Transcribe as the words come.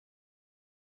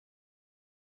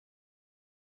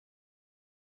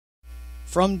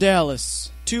From Dallas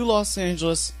to Los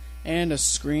Angeles and a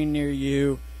screen near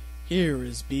you, here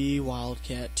is B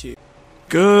Wildcat 2.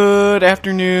 Good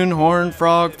afternoon, Horned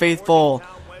Frog faithful.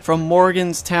 From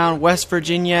Morganstown, West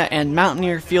Virginia, and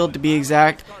Mountaineer Field to be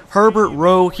exact, Herbert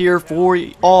Rowe here for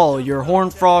all your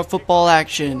Horned Frog football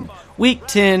action. Week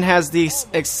 10 has the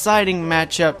exciting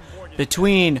matchup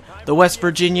between the West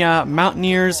Virginia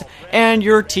Mountaineers and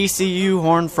your TCU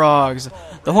Horned Frogs.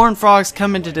 The Horned Frogs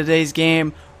come into today's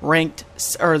game ranked,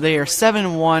 or they are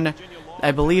 7-1.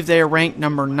 I believe they are ranked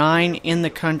number 9 in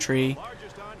the country.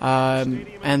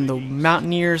 And the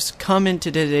Mountaineers come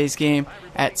into today's game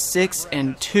at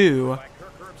 6-2,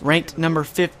 ranked number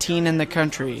 15 in the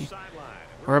country.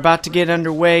 We're about to get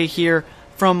underway here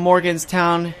from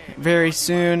Morganstown very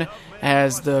soon,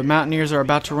 as the Mountaineers are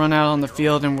about to run out on the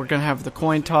field, and we're going to have the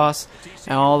coin toss,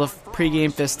 and all the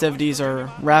pregame festivities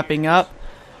are wrapping up.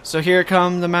 So here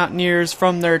come the Mountaineers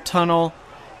from their tunnel.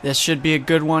 This should be a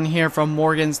good one here from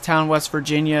Morganstown, West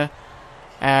Virginia,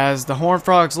 as the Horned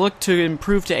Frogs look to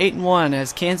improve to 8-1,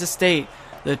 as Kansas State,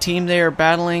 the team they are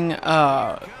battling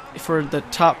for the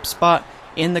top spot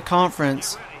in the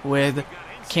conference with,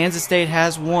 Kansas State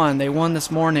has won. They won this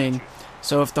morning.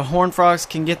 So if the Horned Frogs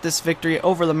can get this victory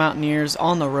over the Mountaineers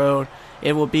on the road,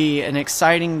 it will be an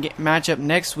exciting matchup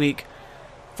next week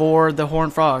for the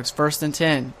Horned Frogs. 1st and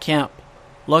 10, Kemp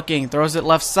looking, throws it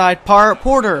left side,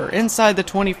 Porter inside the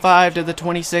 25 to the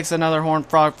 26, another Horned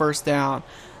Frog first down.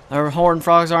 The Horned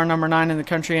Frogs are number 9 in the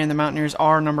country, and the Mountaineers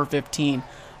are number 15.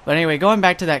 But anyway, going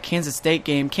back to that Kansas State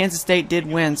game, Kansas State did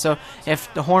win, so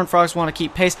if the Horned Frogs want to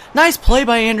keep pace, nice play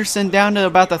by Anderson down to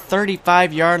about the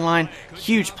 35-yard line.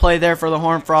 Huge play there for the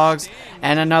Horned Frogs,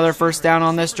 and another first down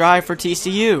on this drive for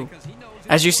TCU.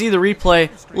 As you see the replay,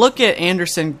 look at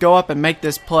Anderson go up and make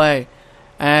this play.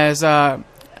 As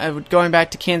going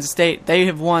back to Kansas State, they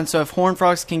have won, so if Horned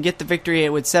Frogs can get the victory, it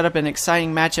would set up an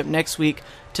exciting matchup next week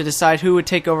to decide who would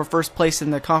take over first place in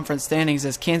the conference standings,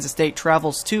 as Kansas State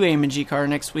travels to Amon-G-Car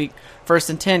next week. 1st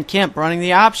and 10, Kemp running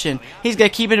the option. He's got to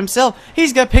keep it himself.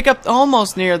 He's got to pick up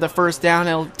almost near the first down.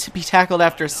 It'll be tackled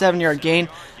after a 7-yard gain.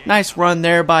 Nice run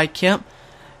there by Kemp.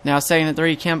 Now 2nd and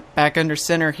 3, Kemp back under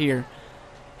center here.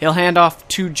 He'll hand off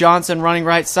to Johnson running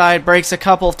right side. Breaks a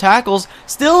couple of tackles.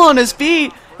 Still on his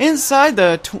feet. Inside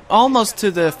the almost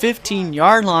to the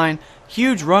 15-yard line.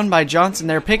 Huge run by Johnson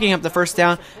there, picking up the first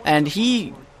down, and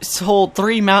he told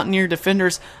 3 Mountaineer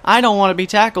defenders, I don't want to be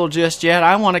tackled just yet.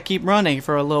 I want to keep running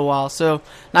for a little while. So,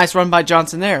 nice run by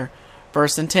Johnson there.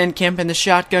 1st and 10, Kemp in the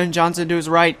shotgun. Johnson to his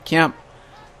right. Kemp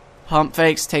pump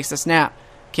fakes, takes the snap.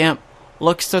 Kemp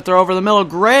looks to throw over the middle.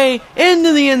 Gray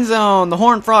into the end zone. The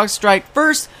Horned Frogs strike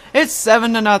first. It's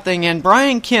 7-0, and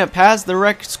Brian Kemp has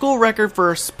the school record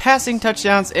for passing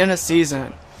touchdowns in a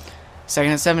season. 2nd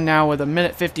and 7 now with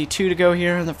 1:52 to go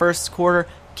here in the first quarter.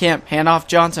 Kemp, handoff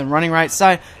Johnson, running right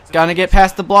side. Gonna get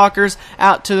past the blockers,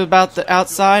 out to about the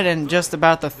outside and just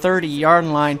about the 30-yard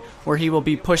line, where he will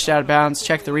be pushed out of bounds.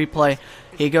 Check the replay.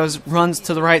 He runs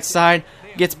to the right side,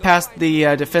 gets past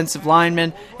the defensive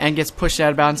lineman, and gets pushed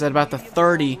out of bounds at about the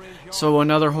 30. So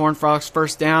another Horned Frogs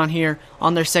first down here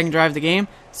on their second drive of the game.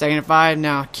 2nd and 5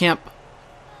 now. Kemp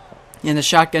in the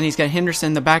shotgun. He's got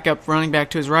Henderson, the backup running back,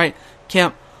 to his right.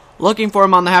 Kemp looking for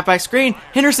him on the halfback screen.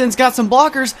 Henderson's got some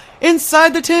blockers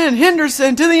inside the 10.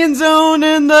 Henderson to the end zone,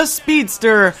 and the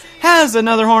speedster has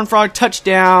another Horned Frog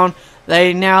touchdown.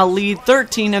 They now lead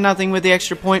 13-0 with the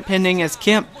extra point pending, as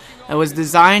Kemp was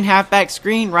designed halfback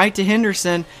screen right to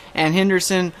Henderson, and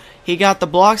Henderson, he got the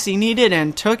blocks he needed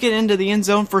and took it into the end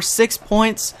zone for 6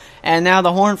 points, and now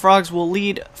the Horned Frogs will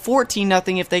lead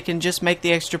 14-0 if they can just make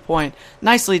the extra point.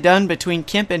 Nicely done between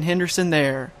Kemp and Henderson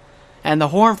there. And the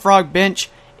Horned Frog bench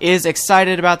is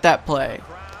excited about that play.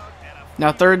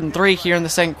 Now 3rd and 3 here in the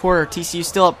second quarter. TCU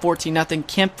still up 14-0.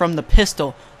 Kemp from the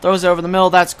pistol throws over the middle.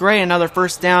 That's Gray. Another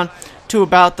first down to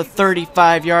about the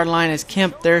 35-yard line, as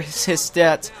Kemp, there's his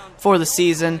stats for the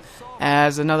season,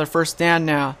 as another first down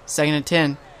now. 2nd and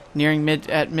 10, nearing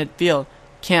midfield.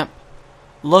 Kemp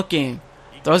looking,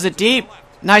 throws it deep.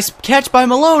 Nice catch by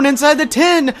Malone inside the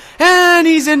 10, and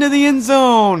he's into the end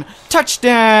zone.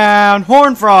 Touchdown,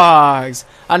 Horned Frogs.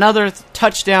 Another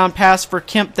touchdown pass for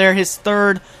Kemp there, his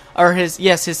third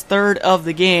of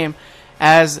the game,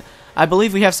 as I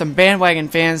believe we have some bandwagon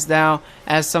fans now,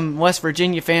 as some West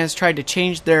Virginia fans tried to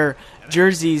change their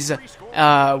jerseys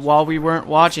while we weren't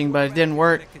watching, but it didn't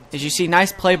work. As you see,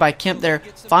 nice play by Kemp there,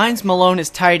 finds Malone as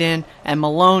tight end, and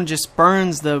Malone just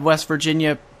burns the West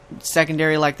Virginia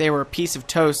secondary like they were a piece of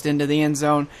toast into the end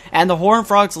zone, and the Horned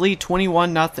Frogs lead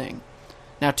 21-0.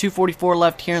 Now 2:44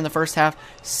 left here in the first half,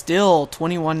 still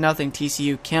 21-0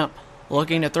 TCU. Kemp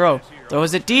looking to throw.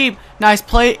 Throws it deep. Nice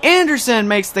play. Anderson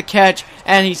makes the catch,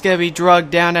 and he's going to be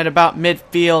drugged down at about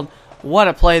midfield. What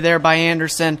a play there by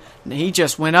Anderson. He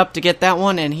just went up to get that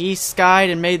one, and he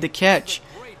skied and made the catch.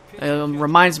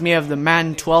 Reminds me of the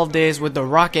Madden 12 days with the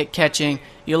rocket catching.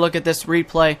 You look at this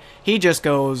replay, he just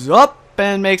goes up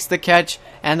and makes the catch,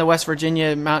 and the West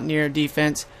Virginia Mountaineer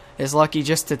defense is lucky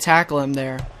just to tackle him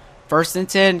there. 1st and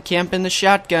 10, Kemp in the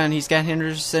shotgun. He's got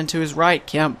Henderson to his right.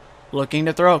 Kemp looking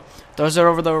to throw. Throws it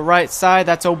over the right side.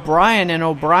 That's O'Brien, and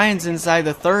O'Brien's inside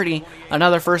the 30.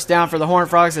 Another first down for the Horned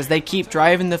Frogs as they keep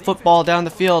driving the football down the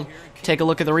field. Take a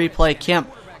look at the replay.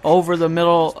 Kemp over the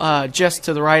middle, just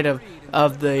to the right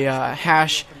of the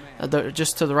hash,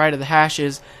 just to the right of the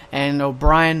hashes, and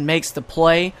O'Brien makes the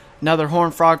play. Another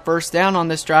Horned Frog first down on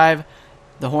this drive.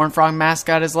 The Horned Frog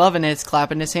mascot is loving it. It's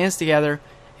clapping his hands together.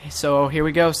 So here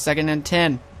we go, 2nd and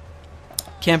 10.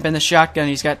 Kemp in the shotgun.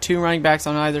 He's got 2 running backs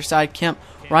on either side. Kemp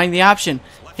running the option.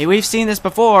 Hey, we've seen this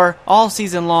before all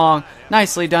season long.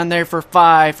 Nicely done there for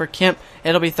 5 for Kemp.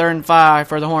 It'll be 3rd and 5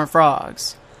 for the Horned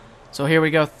Frogs. So here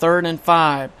we go, 3rd and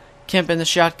 5. Kemp in the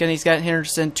shotgun. He's got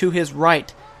Henderson to his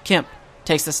right. Kemp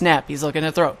takes the snap. He's looking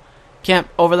to throw. Kemp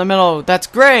over the middle. That's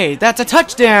great. That's a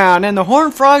touchdown. And the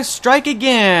Horned Frogs strike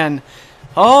again.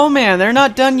 Oh, man, they're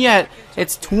not done yet.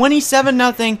 It's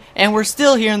 27-0, and we're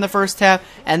still here in the first half.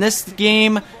 And this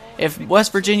game, if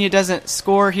West Virginia doesn't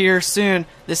score here soon,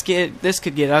 this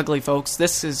could get ugly, folks.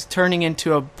 This is turning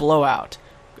into a blowout.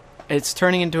 It's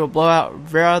turning into a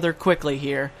blowout rather quickly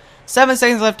here. 7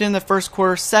 seconds left in the first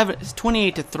quarter.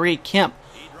 28-3. Kemp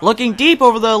looking deep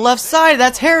over the left side.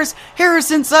 That's Harris.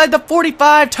 Harris inside the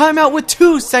 45. Timeout with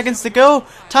 2 seconds to go.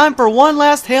 Time for one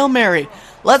last Hail Mary.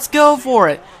 Let's go for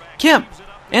it. Kemp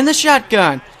in the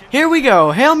shotgun. Here we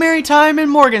go. Hail Mary time in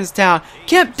Morganstown.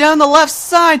 Kemp down the left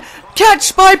side.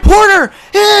 Catch by Porter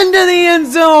into the end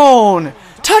zone.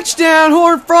 Touchdown,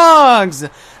 Horned Frogs.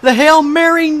 The Hail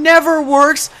Mary never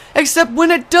works except when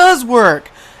it does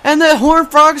work. And the Horned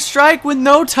Frogs strike with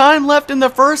no time left in the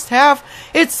first half.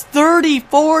 It's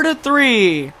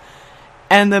 34-3.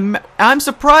 And I'm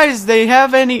surprised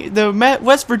the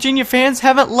West Virginia fans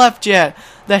haven't left yet.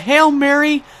 The Hail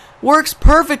Mary works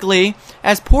perfectly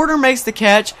as Porter makes the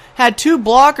catch, had 2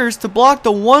 blockers to block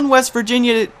the one West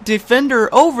Virginia defender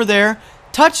over there.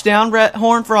 Touchdown,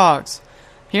 Horned Frogs.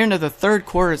 Here into the third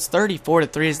quarter, it's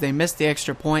 34-3 as they miss the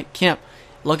extra point. Kemp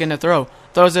looking to throw.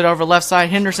 Throws it over left side.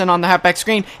 Henderson on the halfback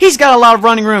screen. He's got a lot of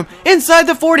running room. Inside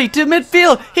the 40 to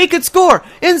midfield. He could score.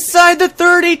 Inside the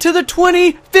 30 to the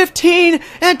 20, 15,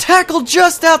 and tackle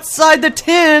just outside the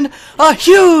 10. A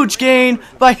huge gain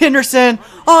by Henderson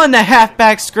on the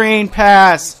halfback screen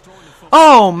pass.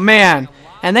 Oh, man.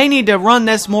 And they need to run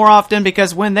this more often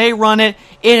because when they run it,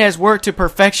 it has worked to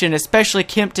perfection, especially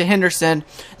Kemp to Henderson.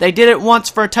 They did it once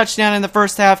for a touchdown in the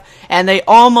first half, and they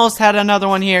almost had another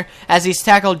one here as he's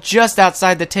tackled just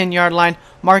outside the 10-yard line.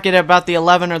 Mark it at about the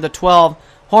 11 or the 12.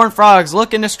 Horned Frogs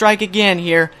looking to strike again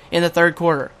here in the third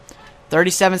quarter.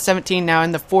 37-17 now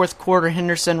in the fourth quarter.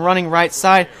 Henderson running right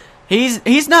side. He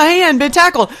hadn't been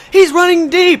tackled. He's running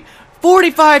deep.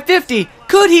 45-50.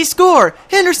 Could he score?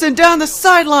 Henderson down the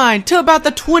sideline to about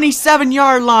the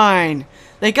 27-yard line.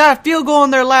 They got a field goal on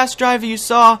their last drive you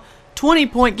saw.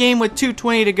 20-point game with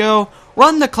 2:20 to go.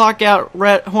 Run the clock out,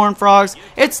 Horned Frogs.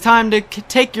 It's time to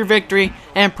take your victory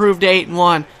and improve to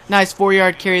 8-1. Nice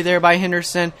 4-yard carry there by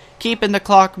Henderson, keeping the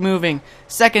clock moving.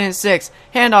 2nd and 6.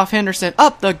 Handoff Henderson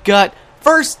up the gut.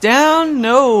 First down?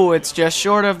 No, it's just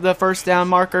short of the first down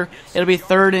marker. It'll be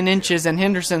 3rd and inches, and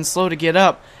Henderson's slow to get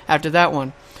up after that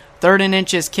one. 3rd and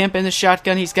inches. Kemp in the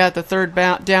shotgun. He's got the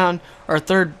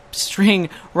third string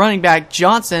running back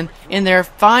Johnson in there.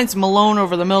 Finds Malone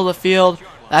over the middle of the field.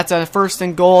 That's a 1st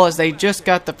and goal as they just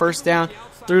got the first down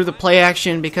through the play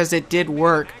action because it did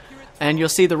work. And you'll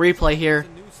see the replay here.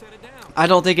 I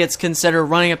don't think it's considered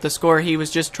running up the score. He was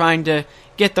just trying to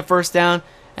get the first down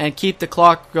and keep the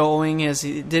clock going as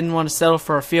he didn't want to settle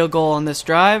for a field goal on this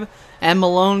drive. And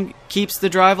Malone keeps the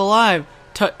drive alive.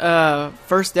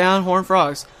 First down, Horned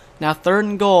Frogs. Now 3rd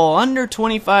and goal, under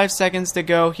 25 seconds to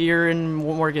go here in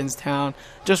Morganstown.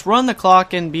 Just run the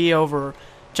clock and be over.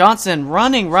 Johnson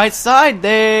running right side.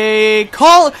 They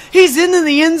call. He's in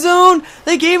the end zone.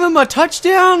 They gave him a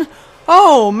touchdown.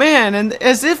 Oh, man, and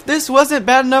as if this wasn't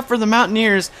bad enough for the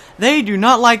Mountaineers, they do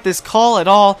not like this call at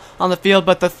all on the field.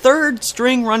 But the 3rd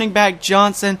string running back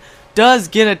Johnson does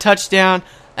get a touchdown,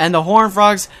 and the Horned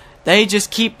Frogs, they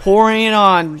just keep pouring it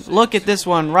on. Look at this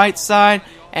one, right side.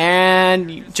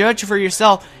 And judge for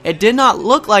yourself. It did not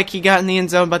look like he got in the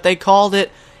end zone, but they called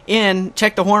it in.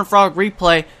 Check the Horned Frog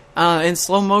replay in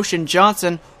slow motion.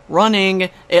 Johnson running.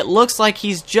 It looks like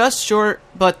he's just short,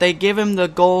 but they give him the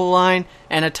goal line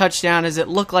and a touchdown, as it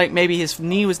looked like maybe his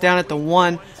knee was down at the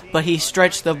 1, but he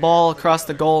stretched the ball across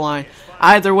the goal line.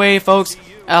 Either way, folks,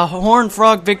 a Horned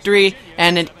Frog victory,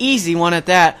 and an easy one at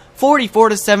that.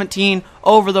 44-17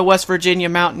 over the West Virginia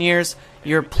Mountaineers.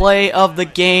 Your play of the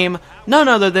game, none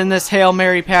other than this Hail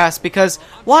Mary pass, because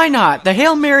why not? The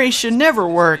Hail Mary should never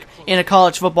work in a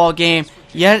college football game,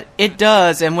 yet it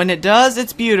does, and when it does,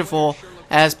 it's beautiful,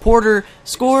 as Porter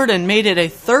scored and made it a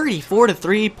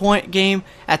 34-3 point game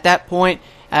at that point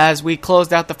as we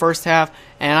closed out the first half.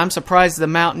 And I'm surprised the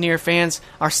Mountaineer fans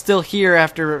are still here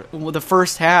after the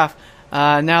first half.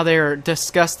 Now they're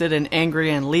disgusted and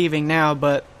angry and leaving now,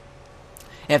 but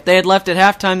if they had left at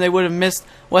halftime, they would have missed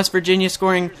West Virginia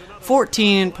scoring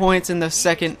 14 points in the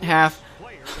second half,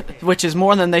 which is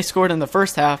more than they scored in the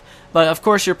first half. But of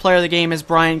course, your player of the game is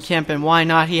Brian Kemp, and why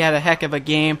not? He had a heck of a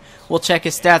game. We'll check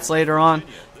his stats later on.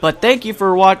 But thank you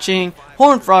for watching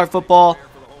Horned Frog Football.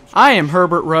 I am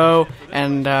Herbert Rowe,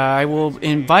 and I will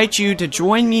invite you to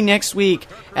join me next week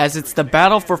as it's the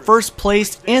battle for first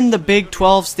place in the Big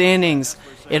 12 standings.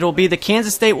 It'll be the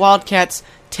Kansas State Wildcats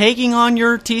taking on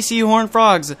your TCU Horned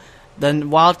Frogs. The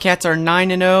Wildcats are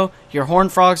 9-0. Your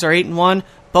Horned Frogs are 8-1.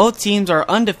 Both teams are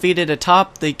undefeated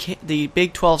atop the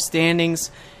Big 12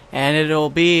 standings, and it'll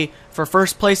be for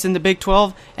first place in the Big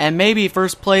 12, and maybe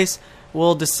first place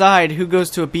will decide who goes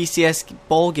to a BCS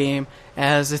bowl game,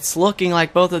 as it's looking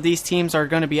like both of these teams are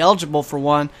going to be eligible for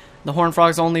one. The Horned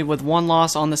Frogs only with one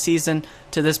loss on the season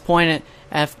to this point,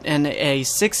 and a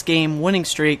 6-game winning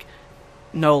streak,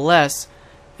 no less.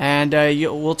 And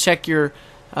we'll check your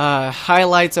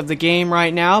highlights of the game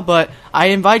right now, but I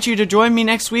invite you to join me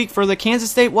next week for the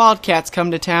Kansas State Wildcats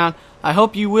come to town. I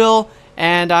hope you will,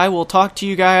 and I will talk to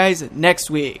you guys next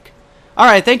week.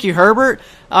 Alright, thank you, Herbert.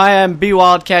 I am B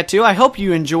Wildcat 2. I hope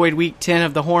you enjoyed Week 10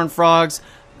 of the Horned Frogs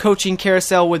Coaching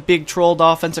Carousel with Big Troll, the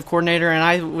offensive coordinator, and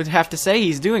I would have to say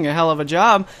he's doing a hell of a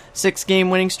job. 6-game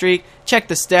winning streak. Check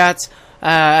the stats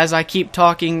as I keep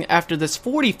talking after this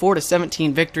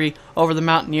 44-17 victory over the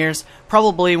Mountaineers.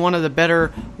 Probably one of the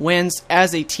better wins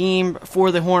as a team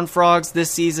for the Horned Frogs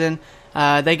this season.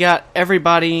 They got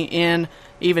everybody in,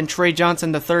 even Trey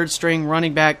Johnson, the third-string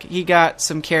running back. He got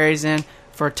some carries in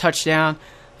for a touchdown.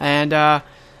 And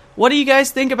what do you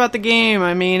guys think about the game?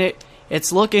 I mean,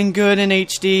 it's looking good in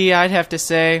HD, I'd have to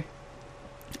say.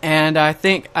 And I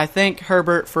thank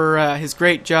Herbert for his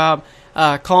great job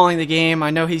calling the game. I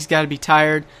know he's got to be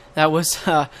tired. That was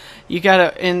you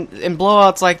gotta in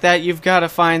blowouts like that. You've got to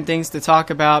find things to talk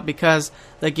about because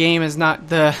the game is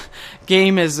has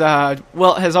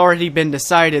already been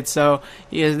decided. So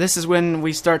yeah, this is when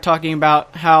we start talking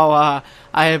about how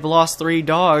I have lost 3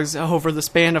 dogs over the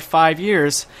span of 5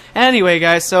 years. Anyway,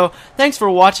 guys, so thanks for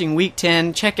watching Week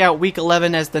 10. Check out Week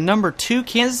 11 as the number 2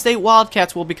 Kansas State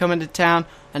Wildcats will be coming to town.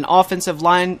 An offensive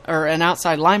line or an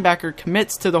outside linebacker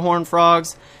commits to the Horned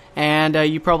Frogs, and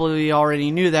you probably already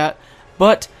knew that.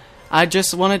 But I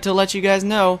just wanted to let you guys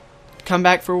know. Come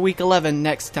back for Week 11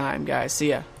 next time, guys.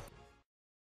 See ya.